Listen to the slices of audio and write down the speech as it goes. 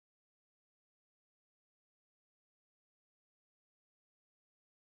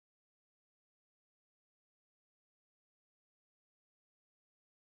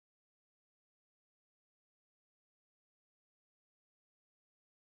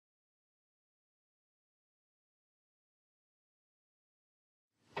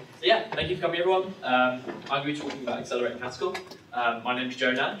Yeah, thank you for coming, everyone. I'm going to be talking about accelerating Haskell. My name is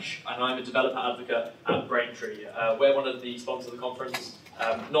Joe Nash, and I'm a developer advocate at Braintree. We're one of the sponsors of the conference.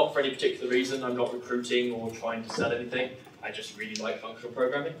 Not for any particular reason. I'm not recruiting or trying to sell anything. I just really like functional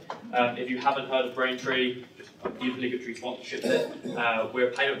programming. If you haven't heard of Braintree, just give obligatory sponsorship there. We're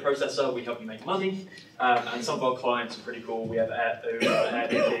a payment processor. We help you make money. And some of our clients are pretty cool. We have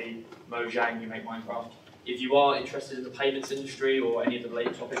Airbnb, Mojang, you make Minecraft. If you are interested in the payments industry or any of the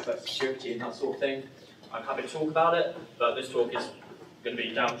related topics like security and that sort of thing, I'm happy to talk about it, but this talk is going to be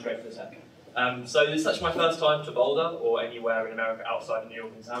down straight for the tech. So this is actually my first time to Boulder or anywhere in America outside of New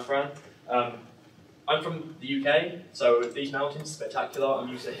York and San Fran. I'm from the UK, so these mountains are spectacular. I'm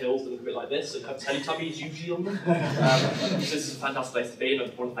used to hills that look a bit like this and have Teletubbies usually on them. So this is a fantastic place to be, and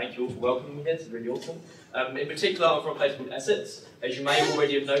I want to thank you all for welcoming me here. It's really awesome. In particular, I'm from a place called Essex. As you may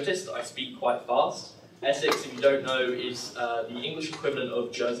already have noticed, I speak quite fast. Essex, if you don't know, is the English equivalent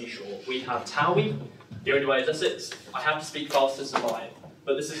of Jersey Shore. We have Towie, the only way is Essex. I have to speak fast to survive.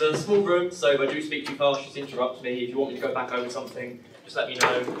 But this is a small room, so if I do speak too fast, just interrupt me. If you want me to go back over something, just let me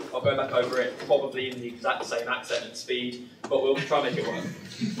know. I'll go back over it, probably in the exact same accent and speed, but we'll try and make it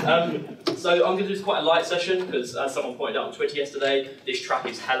work. So I'm going to do quite a light session, because as someone pointed out on Twitter yesterday, this track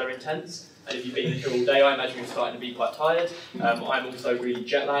is hella intense. And if you've been here all day, I imagine you're starting to be quite tired. I'm also really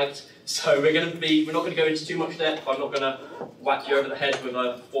jet lagged. So we're not going to go into too much depth. I'm not going to whack you over the head with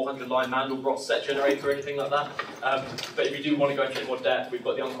a 400-line Mandelbrot set generator or anything like that. But if you do want to go into more depth, we've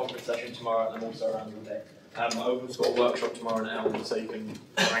got the unconference session tomorrow, and I'm also around all day. I've also got a workshop tomorrow at Elm, so you can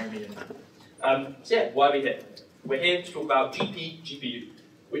hang me in that. So yeah, why are we here? We're here to talk about GPGPU,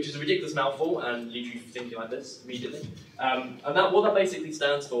 which is a ridiculous mouthful and leaves you thinking like this immediately. And what that basically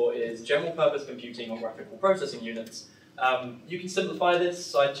stands for is general purpose computing on graphical processing units. You can simplify this,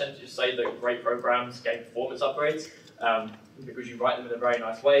 so I tend to just say that great programs gain performance upgrades because you write them in a very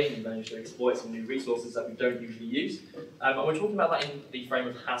nice way and you manage to exploit some new resources that we don't usually use. And we're talking about that in the frame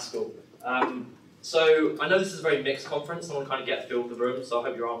of Haskell. So I know this is a very mixed conference, I want to kind of get a feel of the room, so I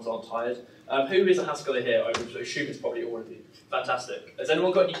hope your arms aren't tired. Who is a Haskeller here? I would assume it's probably all of you. Fantastic. Has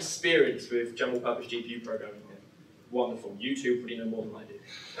anyone got any experience with general purpose GPU programming here? Wonderful. You two probably know more than I do.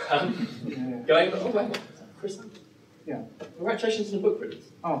 Oh, wait, Chris. Yeah. Congratulations on the book release.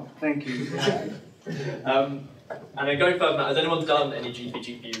 Oh, thank you. And then going further than that, has anyone done any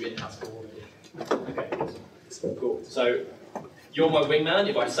GPGPU in Haskell already? Okay, cool. So you're my wingman.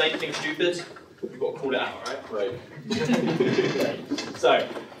 If I say anything stupid, you've got to call it out, right? Right. So,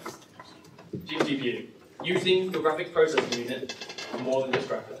 GPGPU. Using the graphics processing unit for more than just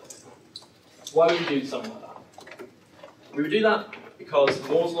graphics. Why would we do something like that? We would do that because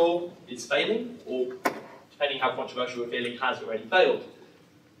Moore's law is failing, or depending how controversial we're feeling, has already failed.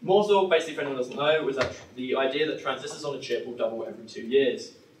 Moore's law, basically, for anyone who doesn't know, was that the idea that transistors on a chip will double every 2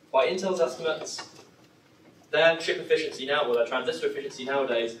 years. By Intel's estimates, their chip efficiency now, or their transistor efficiency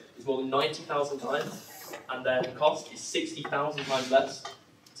nowadays, is more than 90,000 times, and their cost is 60,000 times less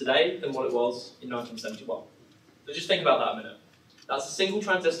today than what it was in 1971. So just think about that a minute. That's a single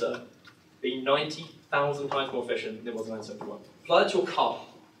transistor being 90,000 times more efficient than it was in 1971. Apply that to your car.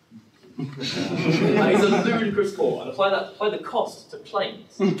 That is a ludicrous thought, and apply the cost to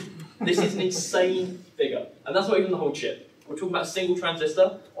planes. This is an insane figure, and that's not even the whole chip. We're talking about a single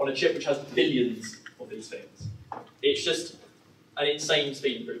transistor on a chip which has billions of these things. It's just an insane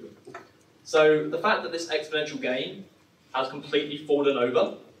speed improvement. So the fact that this exponential gain has completely fallen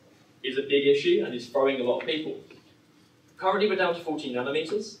over is a big issue and is throwing a lot of people. Currently we're down to 14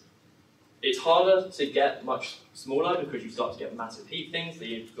 nanometers. It's harder to get much smaller because you start to get massive heat things,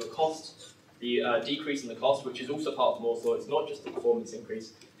 the cost, the decrease in the cost, which is also part of Moore's law. It's not just the performance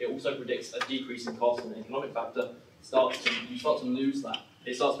increase, it also predicts a decrease in cost and the economic factor. You start to lose that.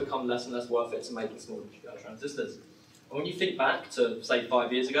 It starts to become less and less worth it to make the smaller transistors. And when you think back to, say,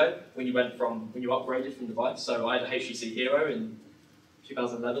 5 years ago, when you upgraded from device, so I had a HTC Hero in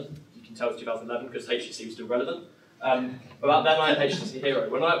 2011. You can tell it's 2011 because HTC was still relevant. But then I had HTC Hero.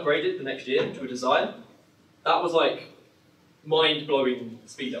 When I upgraded the next year to a Desire, that was like mind-blowing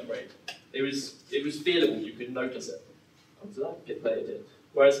speed upgrade. It was feelable. You could notice it. So that GIF later did.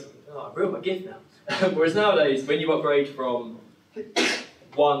 Whereas I ruined my GIF now. Whereas nowadays, when you upgrade from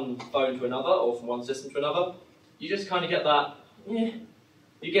one phone to another or from one system to another, you just kind of get that.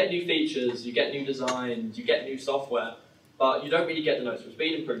 You get new features, you get new designs, you get new software, but you don't really get the noticeable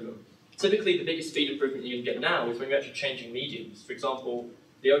speed improvement. Typically, the biggest speed improvement you can get now is when you're actually changing mediums. For example,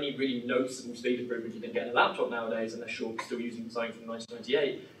 the only really noticeable speed improvement you can get in a laptop nowadays, unless you're still using something from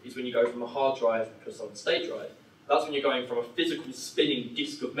 1998, is when you go from a hard drive to a solid state drive. That's when you're going from a physical spinning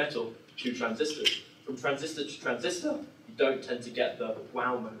disk of metal to transistors. From transistor to transistor, you don't tend to get the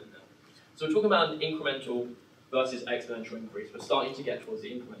wow moment there. So we're talking about an incremental versus exponential increase. We're starting to get towards the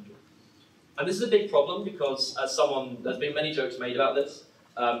incremental. And this is a big problem because, there's been many jokes made about this,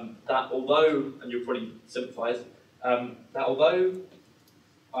 that although, and you'll probably simplify it, that although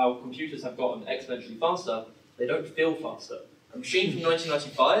our computers have gotten exponentially faster, they don't feel faster. A machine from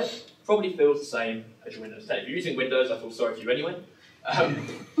 1995 probably feels the same as your Windows 10. If you're using Windows, I feel sorry for you anyway.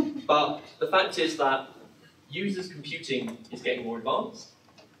 But the fact is that users' computing is getting more advanced.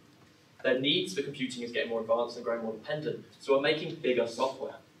 Their needs for computing is getting more advanced and growing more dependent. So we're making bigger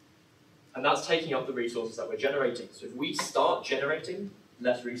software. And that's taking up the resources that we're generating. So if we start generating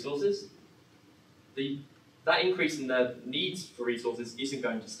less resources, that increase in their needs for resources isn't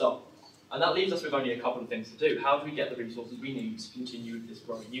going to stop. And that leaves us with only a couple of things to do. How do we get the resources we need to continue this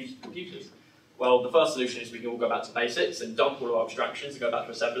growing use of computers? Well, the first solution is we can all go back to basics and dump all our abstractions and go back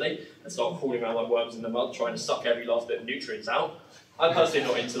to assembly and start crawling around like worms in the mud, trying to suck every last bit of nutrients out. I'm personally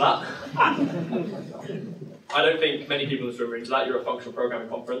not into that. I don't think many people in this room are into that. You're a functional programming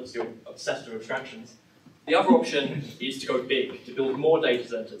conference, you're obsessed with abstractions. The other option is to go big, to build more data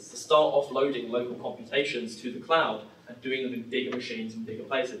centers, to start offloading local computations to the cloud and doing them in bigger machines in bigger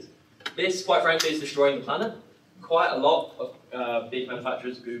places. This, quite frankly, is destroying the planet. Quite a lot of big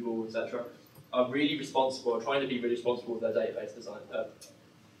manufacturers, Google, etc., are really responsible, or trying to be really responsible with their database design,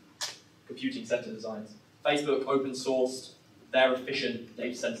 computing center designs. Facebook open sourced their efficient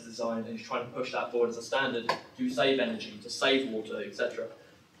data center design and is trying to push that forward as a standard to save energy, to save water, etc.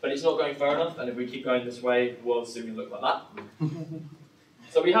 But it's not going far enough, and if we keep going this way, the world's soon going to look like that.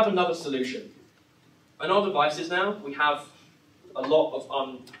 So we have another solution. On our devices now, we have a lot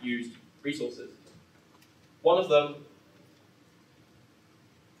of unused resources. One of them,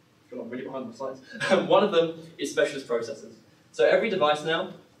 I'm really behind my slides. One of them is specialist processors. So every device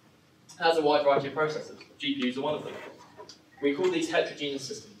now has a wide variety of processors. GPUs are one of them. We call these heterogeneous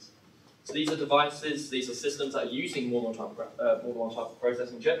systems. So these are devices, these are systems that are using more than one type of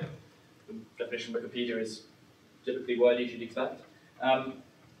processing chip. The definition of Wikipedia is typically wordy, as you'd expect. But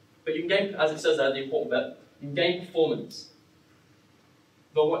you can gain, as it says there, the important bit, you can gain performance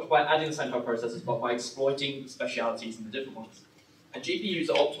not by adding the same type of processors, but by exploiting specialities in the different ones. And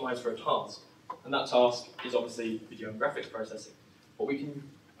GPUs are optimized for a task, and that task is obviously video and graphics processing. But we can,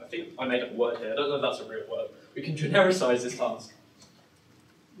 I think I made up a word here, I don't know if that's a real word, we can genericize this task.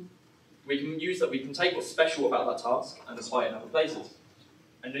 We can take what's special about that task and apply it in other places.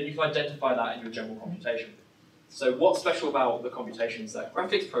 And then you can identify that in your general computation. So what's special about the computations that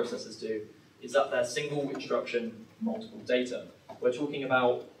graphics processors do is that they're single instruction, multiple data. We're talking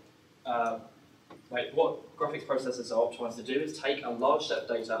about what graphics processors are optimized to do is take a large set of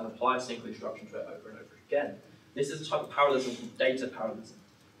data and apply a single instruction to it over and over again. This is a type of parallelism called data parallelism.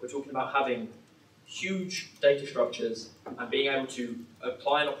 We're talking about having huge data structures and being able to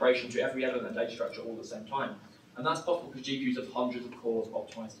apply an operation to every element of the data structure all at the same time. And that's possible because GPUs have hundreds of cores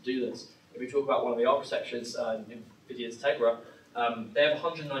optimized to do this. If we talk about one of the architectures, NVIDIA's Tegra, they have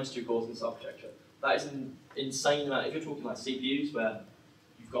 192 cores in this architecture. That is an insane amount. If you're talking like CPUs where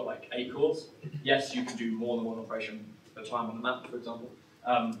you've got like 8 cores, yes, you can do more than one operation per time on the map, for example.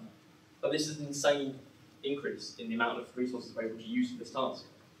 But this is an insane increase in the amount of resources we're able to use for this task.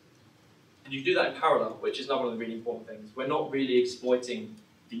 And you do that in parallel, which is another one of the really important things. We're not really exploiting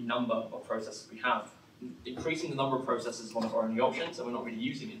the number of processors we have. Increasing the number of processors is one of our only options, and we're not really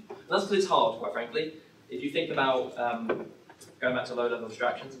using it. And that's because it's hard, quite frankly. If you think about, going back to low-level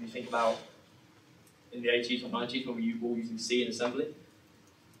abstractions, if you think about in the 80s or 90s when we were all using C in assembly,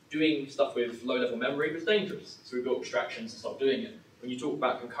 doing stuff with low-level memory was dangerous. So we built abstractions to stop doing it. When you talk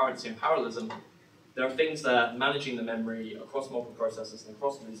about concurrency and parallelism, there are things there managing the memory across multiple processors and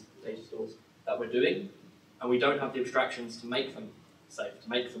across these data stores that we're doing, and we don't have the abstractions to make them safe, to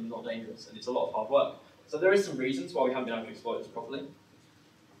make them not dangerous, and it's a lot of hard work. So there is some reasons why we haven't been able to exploit this properly.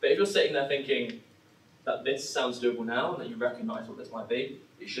 But if you're sitting there thinking that this sounds doable now, and that you recognize what this might be,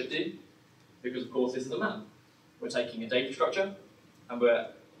 it should do, because of course this is a map. We're taking a data structure, and we're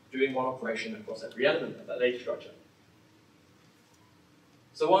doing one operation across every element of that data structure.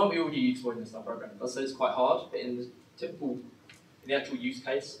 So why aren't we already exploiting this in our program? Let's say it's quite hard, but in the actual use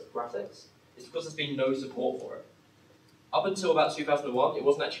case of graphics, it's because there's been no support for it. Up until about 2001, it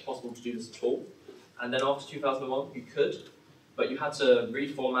wasn't actually possible to do this at all. And then after 2001, you could, but you had to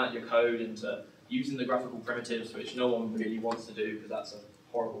reformat your code into using the graphical primitives, which no one really wants to do because that's a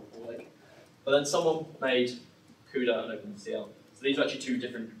horrible ball. But then someone made CUDA and OpenCL. So these are actually two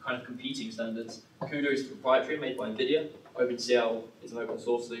different kind of competing standards. CUDA is proprietary, made by NVIDIA. OpenCL is an open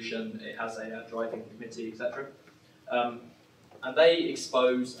source solution. It has a driving committee, etc. And they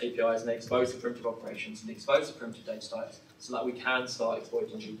expose APIs and they expose the primitive operations and they expose the primitive data types so that we can start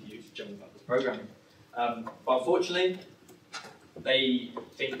exploiting GPUs for general purpose programming. But unfortunately, they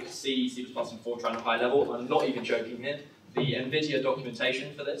think C, C++, and Fortran are high level. I'm not even joking here. The NVIDIA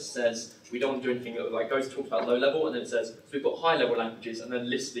documentation for this says we don't want to do anything that like goes to talk about low level, and then it says so we've got high level languages, and then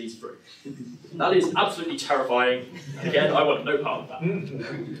lists these through. That is absolutely terrifying. Again, I want no part of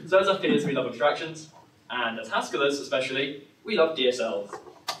that. So as FPs, we love abstractions, and as Haskellers especially, we love DSLs.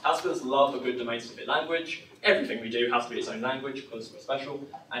 Haskellers love a good domain-specific language. Everything we do has to be its own language because we're special,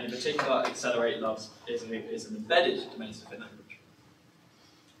 and in particular, Accelerate is an embedded domain-specific language.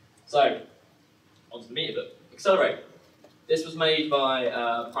 So, on to the meat of it. Accelerate. This was made by,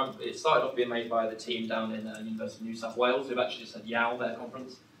 it started off being made by the team down in University of New South Wales, who've actually just had YAL, their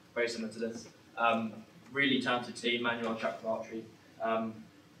conference, very similar to this. Really talented team, Manuel Chakravarti.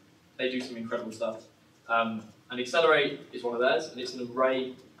 They do some incredible stuff. And Accelerate is one of theirs, and it's an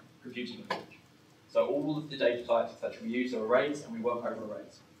array computing language. So all of the data types that we use are arrays, and we work over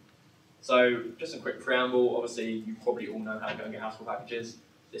arrays. So just a quick preamble, obviously you probably all know how to go and get Haskell packages.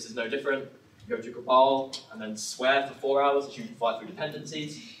 This is no different. You go to compile, and then swear for 4 hours as you can fight through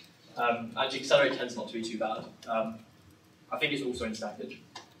dependencies. Actually, Accelerate tends not to be too bad. I think it's also in Stackage.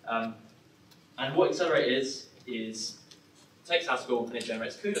 And what Accelerate is it takes Haskell and it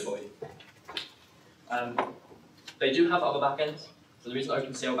generates CUDA for you. They do have other backends. So there is an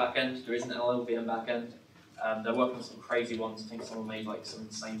OpenCL backend, there is an LLVM backend. They're working on some crazy ones. I think someone made like some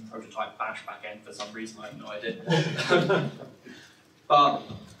insane prototype bash backend for some reason, I have no idea. But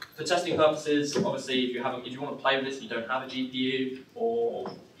for testing purposes, obviously, if you want to play with this and you don't have a GPU, or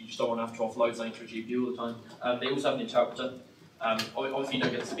you just don't want to have to offload something to a GPU all the time, they also have an interpreter. Obviously, you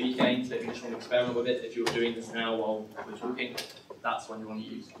don't get the speed gains, but if you just want to experiment with it, if you're doing this now while we're talking, that's when you want to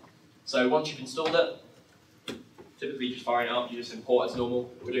use. So once you've installed it, typically just firing it up, you just import as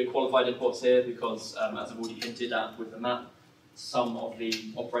normal. We're doing qualified imports here because, as I've already hinted at with the map, some of the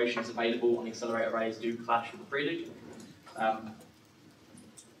operations available on Accelerate arrays do clash with the prelude.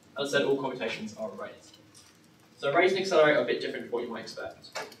 As I said, all computations are arrays. So arrays and Accelerate are a bit different to what you might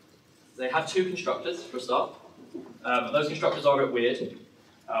expect. They have two constructors for a start. Those constructors are a bit weird.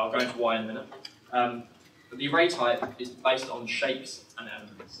 I'll go into why in a minute. But the array type is based on shapes and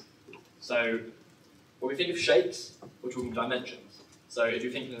elements. So when we think of shapes, we're talking dimensions. So if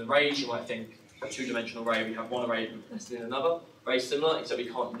you're thinking of arrays, you might think a two-dimensional array. We have one array nested in another. Very similar, except we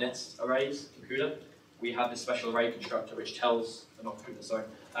can't nest arrays in CUDA. We have this special array constructor which tells, not CUDA, sorry,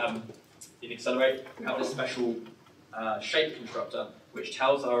 in Accelerate, we have this special shape constructor which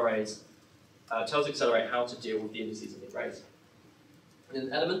tells our arrays, tells Accelerate how to deal with the indices of the arrays. And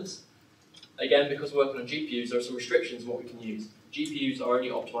in elements, again, because we're working on GPUs, there are some restrictions on what we can use. GPUs are only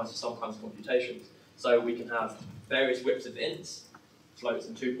optimized for some kinds of computations. So we can have various whips of ints, floats,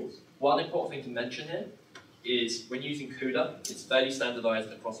 and tuples. One important thing to mention here is when using CUDA, it's fairly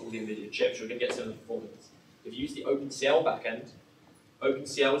standardized across all the NVIDIA chips. You're going to get similar performance. If you use the OpenCL backend,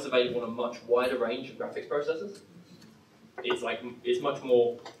 OpenCL is available on a much wider range of graphics processors. It's much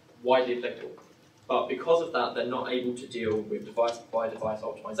more widely applicable. But because of that, they're not able to deal with device-by-device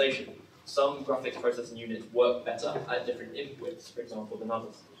optimization. Some graphics processing units work better at different input widths, for example, than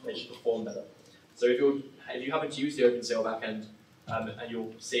others. They just perform better. So if you happen to use the OpenCL backend and you're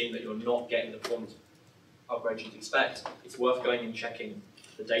seeing that you're not getting the performance upgrades you'd expect, it's worth going and checking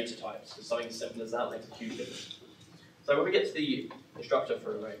the data types, because something as simple as that makes a huge difference. So when we get to the constructor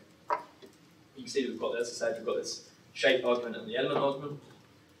for array, you can see that we've got this, as I said, we've got this shape argument and the element argument.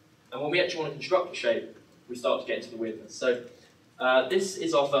 And when we actually want to construct a shape, we start to get into the weirdness. So this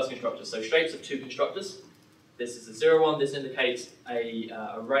is our first constructor. So shapes have two constructors. This is a 0, 1. This indicates a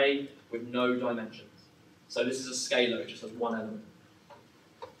array with no dimensions. So this is a scalar, it just has one element.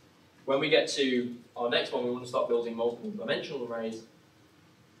 When we get to our next one, we want to start building multiple dimensional arrays.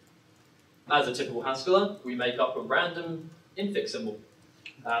 As a typical Haskeller, we make up a random infix symbol.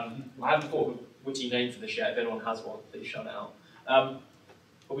 I haven't thought of a witty name for this yet. If anyone has one, please shout it out.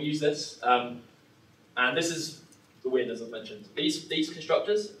 But we use this, and this is the weirdness I've mentioned. These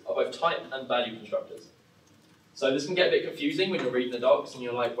constructors are both type and value constructors. So this can get a bit confusing when you're reading the docs and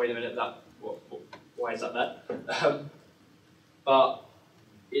you're like, wait a minute, why is that there? But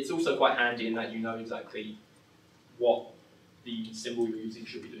it's also quite handy in that you know exactly what the symbol you're using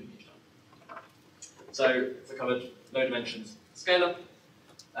should be doing each time. So for covered, no dimensions, scalar.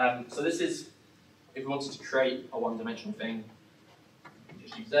 So this is, if we wanted to create a one-dimensional thing,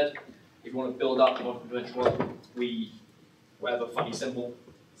 just use Z. If you want to build up a multi-dimensional one, whatever funny symbol,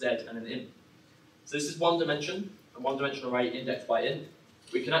 Z and an int. So this is one dimension, a one-dimensional array indexed by int.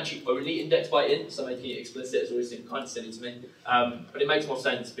 We can actually only index by int, so making it explicit has always seemed kind of silly to me. But it makes more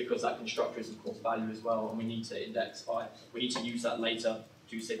sense because that constructor is of course value as well, and we need to index by, we need to use that later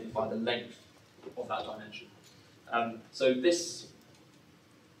to signify the length of that dimension. So this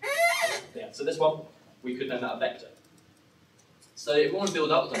one, we could name that a vector. So if we want to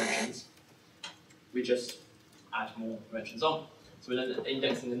build up dimensions, we just add more dimensions on. So we're then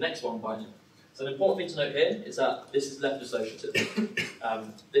indexing the next one by int. So the important thing to note here is that this is left associative.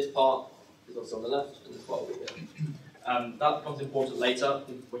 This part is also on the left, and this part will be here. That becomes important later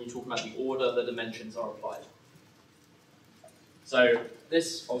when you talk about the order the dimensions are applied. So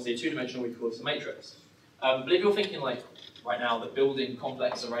this, obviously, a two-dimensional we call this a matrix. But if you're thinking like right now that building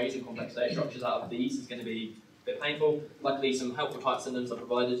complex arrays and complex data structures out of these is going to be a bit painful, luckily some helpful type synonyms are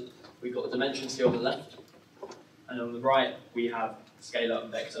provided. We've got the dimensions here on the left, and on the right we have scalar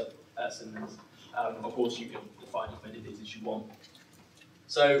and vector synonyms. Of course, you can define as many of these as you want.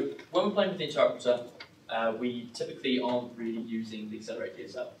 So when we're playing with the interpreter, we typically aren't really using the accelerate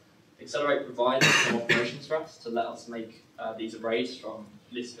DSL. Accelerate provides some operations for us to let us make these arrays from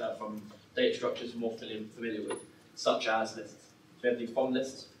data structures we're more familiar with, such as lists. So we have the from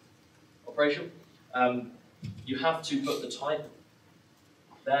list operation. You have to put the type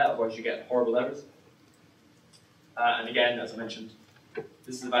there, otherwise you get horrible errors. And again, as I mentioned,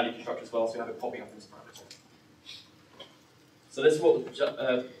 this is a value constructor as well, so we have it popping up in this parameter. So this is what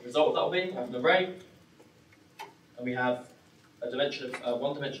the result of that will be. We have an array, and we have a dimension of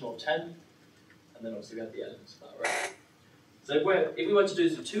one dimensional of 10, and then obviously we have the elements of that array. So if we were to do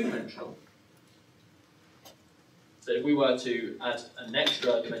this with two-dimensional, so if we were to add an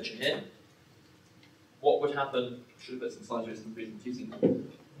extra dimension here, what would happen? I should have put some slides where it's confusing.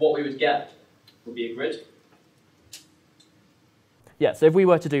 What we would get would be a grid. Yeah, so if we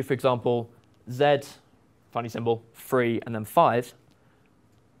were to do, for example, Z, funny symbol, 3, and then 5,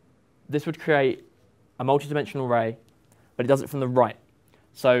 this would create a multi-dimensional array, but it does it from the right.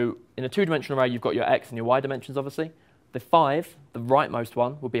 So in a two-dimensional array, you've got your X and your Y dimensions, obviously. The 5, the rightmost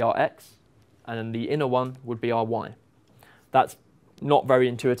one, would be our X, and then the inner one would be our Y. That's not very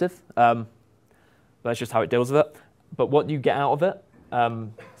intuitive. That's just how it deals with it. But what you get out of it,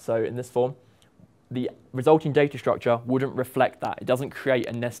 so in this form, the resulting data structure wouldn't reflect that. It doesn't create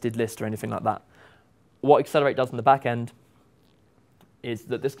a nested list or anything like that. What Accelerate does in the back end is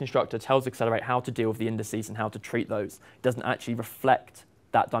that this constructor tells Accelerate how to deal with the indices and how to treat those. It doesn't actually reflect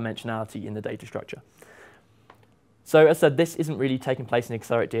that dimensionality in the data structure. So as I said, this isn't really taking place in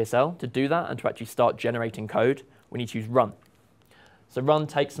Accelerate DSL. To do that and to actually start generating code, we need to use run. So run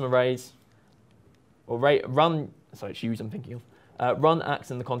takes some arrays, or run, sorry, it's use I'm thinking of. Run acts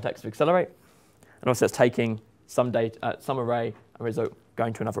in the context of Accelerate. And also it's taking some data, some array and result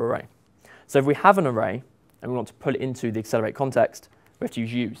going to another array. So if we have an array and we want to pull it into the Accelerate context, we have to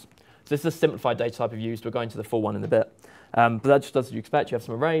use. So this is a simplified data type of use. We're going to the full one in a bit. But that just does what you expect. You have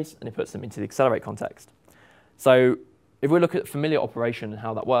some arrays and it puts them into the Accelerate context. So if we look at familiar operation and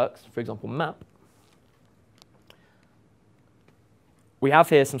how that works, for example, map, we have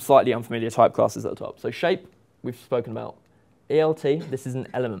here some slightly unfamiliar type classes at the top. So shape, we've spoken about. ELT, this is an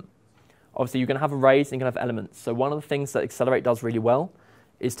element. Obviously, you're going to have arrays and you're going to have elements. So one of the things that Accelerate does really well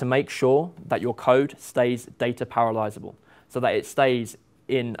is to make sure that your code stays data parallelizable, so that it stays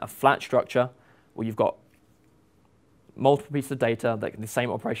in a flat structure where you've got multiple pieces of data that the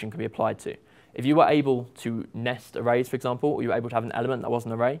same operation can be applied to. If you were able to nest arrays, for example, or you were able to have an element that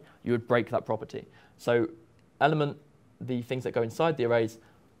wasn't an array, you would break that property. So element, the things that go inside the arrays,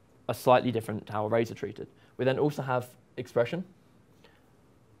 are slightly different to how arrays are treated. We then also have expression.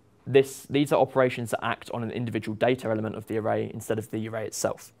 These are operations that act on an individual data element of the array instead of the array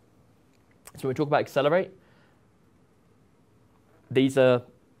itself. So when we talk about Accelerate, this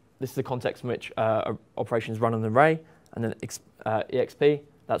is the context in which operations run on an array, and then EXP,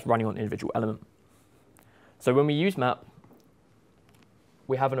 that's running on an individual element. So when we use map,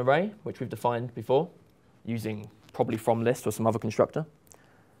 we have an array, which we've defined before, using probably from list or some other constructor.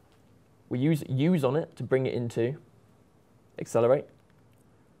 We use on it to bring it into Accelerate.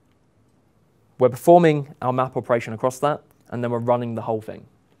 We're performing our map operation across that, and then we're running the whole thing.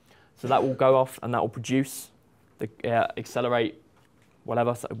 So that will go off, and that will produce the Accelerate, whatever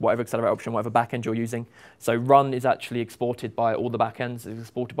Accelerate option, whatever backend you're using. So run is actually exported by all the backends. It's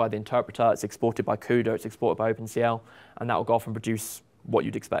exported by the interpreter. It's exported by CUDA. It's exported by OpenCL, and that will go off and produce what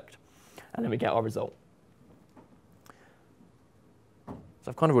you'd expect. And then we get our result. So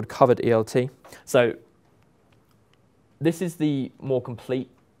I've kind of covered ELT. So this is the more complete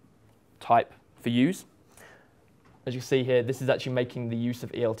type for use. As you see here, this is actually making the use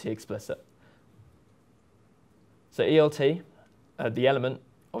of ELT explicit. So ELT the element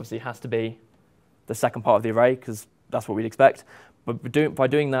obviously has to be the second part of the array, because that's what we'd expect. But by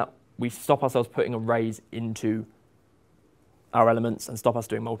doing that, we stop ourselves putting arrays into our elements and stop us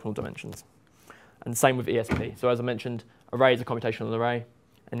doing multiple dimensions. And same with ESP. So as I mentioned, array is a computational array,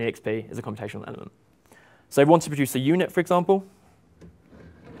 and EXP is a computational element. So if we want to produce a unit, for example,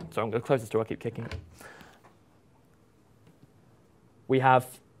 so I'm going to close this door, I keep kicking it. We have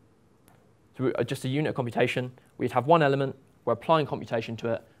just a unit of computation. We'd have one element, we're applying computation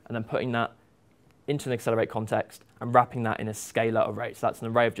to it, and then putting that into an accelerate context and wrapping that in a scalar array. So that's an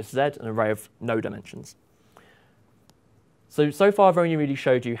array of just Z, an array of no dimensions. So far I've only really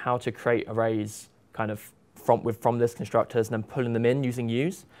showed you how to create arrays kind of from this constructors and then pulling them in using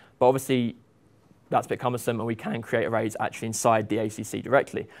use. But obviously that's a bit cumbersome, and we can create arrays actually inside the ACC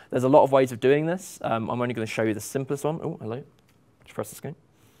directly. There's a lot of ways of doing this. I'm only going to show you the simplest one. Oh, hello. Just press the screen.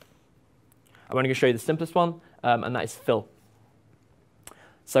 I'm only going to show you the simplest one, and that is fill.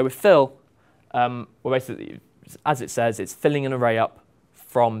 So with fill, well, basically, as it says, it's filling an array up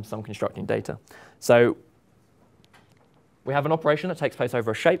from some constructing data. So we have an operation that takes place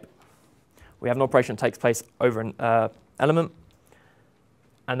over a shape. We have an operation that takes place over an element.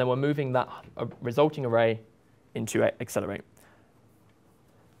 And then we're moving that resulting array into accelerate.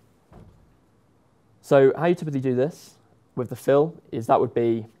 So how you typically do this with the fill is that would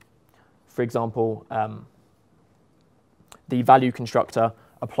be, for example, the value constructor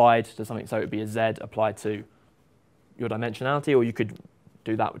applied to something. So it would be a Z applied to your dimensionality, or you could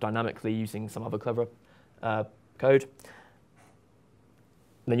do that dynamically using some other clever code.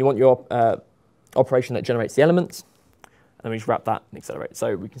 And then you want your operation that generates the elements, and then we just wrap that and accelerate.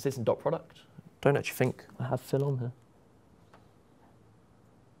 So we can see some dot product. Don't actually think I have fill on here.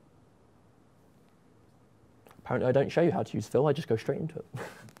 Apparently I don't show you how to use fill, I just go straight into it.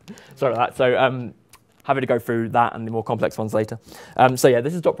 Sorry about that. So happy to go through that and the more complex ones later. So yeah,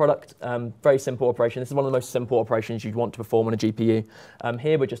 this is dot product, very simple operation. This is one of the most simple operations you'd want to perform on a GPU.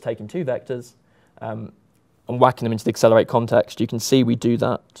 Here we're just taking two vectors and whacking them into the accelerate context. You can see we do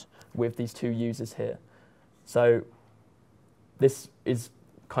that with these two users here. So this is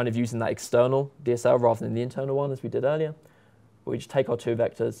kind of using that external DSL rather than the internal one as we did earlier. But we just take our two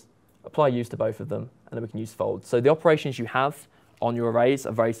vectors, apply use to both of them, and then we can use fold. So the operations you have on your arrays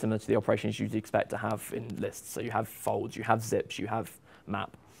are very similar to the operations you'd expect to have in lists. So you have folds, you have zips, you have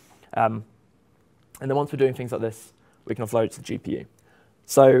map. And then once we're doing things like this, we can offload it to the GPU.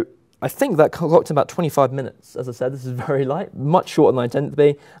 So I think that clocked in about 25 minutes. As I said, this is very light, much shorter than I intended to be,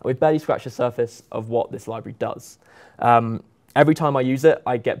 and we've barely scratched the surface of what this library does. Every time I use it,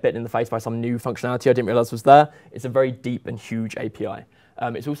 I get bitten in the face by some new functionality I didn't realize was there. It's a very deep and huge API.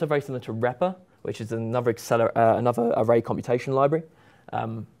 It's also very similar to Repr, which is another array computation library.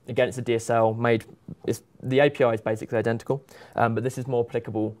 Again, it's a DSL made, the API is basically identical, but this is more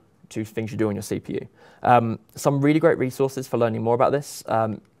applicable to things you do on your CPU. Some really great resources for learning more about this.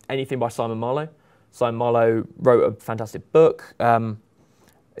 Anything by Simon Marlowe. Simon Marlowe wrote a fantastic book.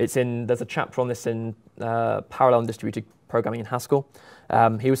 There's a chapter on this in Parallel and Distributed Programming in Haskell.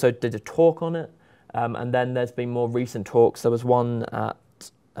 He also did a talk on it, and then there's been more recent talks. There was one at,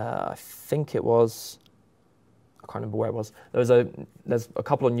 I think it was, I can't remember where it was. There's a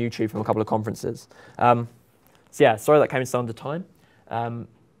couple on YouTube from a couple of conferences. So yeah, sorry that came in under time. If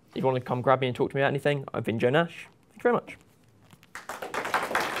you want to come grab me and talk to me about anything, I've been Joe Nash. Thank you very much.